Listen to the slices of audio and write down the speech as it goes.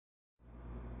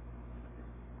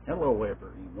Hello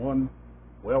everyone,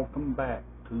 welcome back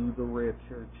to the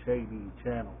Richard Cheney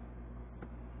channel.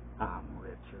 I'm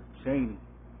Richard Cheney.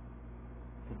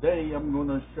 Today I'm going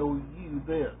to show you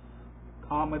this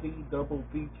comedy double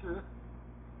feature,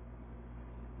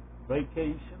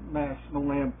 Vacation, National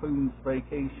Lampoon's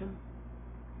Vacation,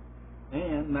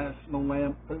 and National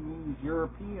Lampoon's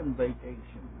European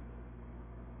Vacation.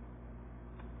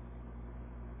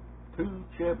 Two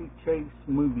Chevy Chase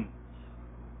movies.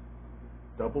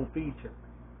 Double feature.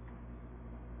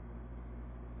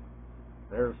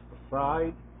 There's the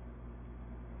side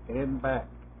and back.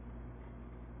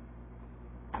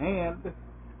 And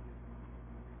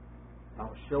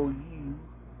I'll show you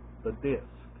the disc.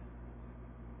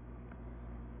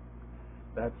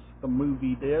 That's the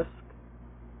movie disc.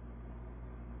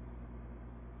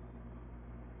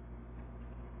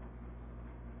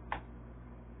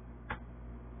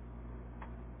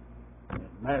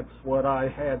 That's what I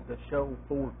had to show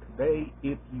for today.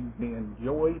 If you've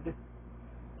enjoyed,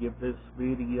 give this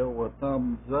video a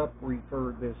thumbs up.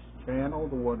 Refer this channel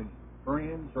to one of your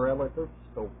friends, relatives,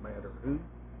 don't matter who,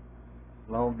 as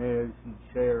long as you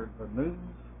share the news.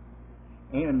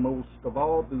 And most of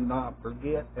all, do not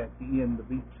forget, at the end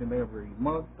of each and every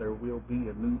month there will be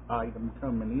a new item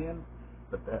coming in,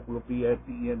 but that will be at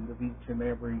the end of each and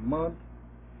every month.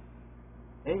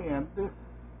 And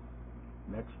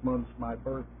next month's my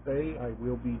birthday. I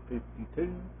will be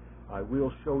 52. I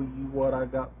will show you what I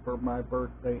got for my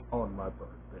birthday on my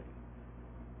birthday.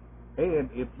 And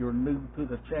if you're new to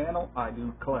the channel, I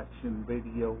do collection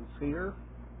videos here,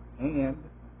 and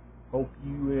hope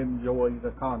you enjoy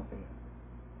the content.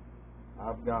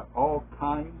 I've got all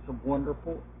kinds of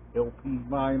wonderful LP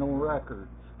vinyl records,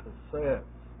 cassettes,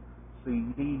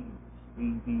 CDs,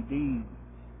 DVDs,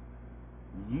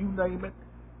 you name it,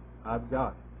 I've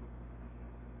got it.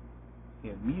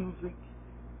 In music,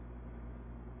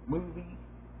 movie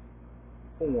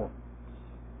forms.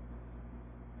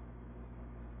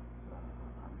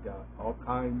 I've got all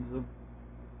kinds of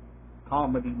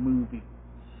comedy movies,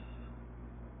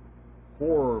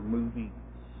 horror movies,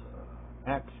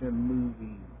 action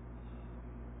movies.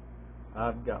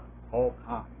 I've got all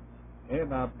kinds.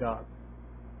 And I've got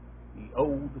the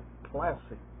old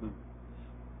classic movies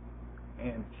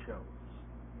and shows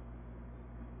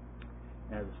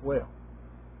as well.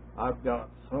 I've got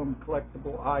some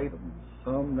collectible items,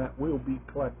 some that will be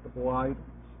collectible items.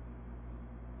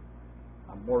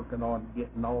 I'm working on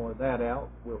getting all of that out.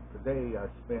 Well, today I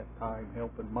spent time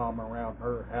helping Mom around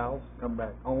her house, come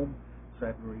back home,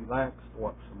 sat and relaxed,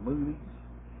 watched some movies,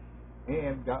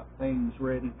 and got things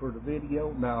ready for the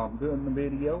video. Now I'm doing the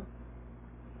video,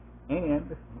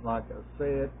 and like I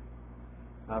said,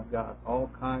 I've got all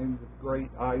kinds of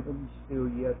great items still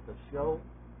yet to show.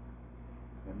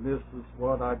 And this is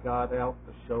what I got out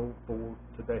to show for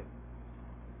today.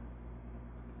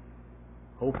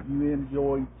 Hope you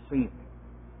enjoyed seeing it.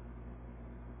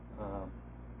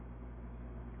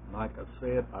 Like I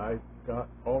said, I've got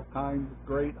all kinds of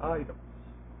great items.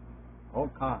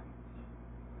 All kinds.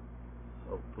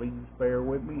 So please bear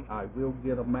with me. I will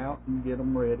get them out and get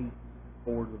them ready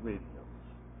for the videos.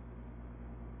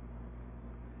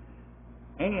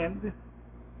 And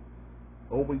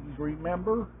always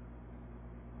remember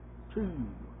to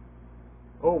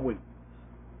always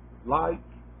like,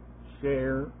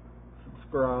 share,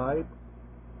 subscribe,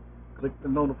 click the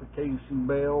notification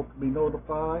bell to be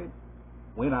notified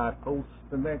when I post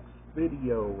the next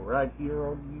video right here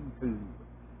on YouTube.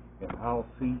 And I'll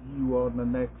see you on the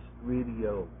next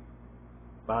video.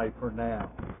 Bye for now.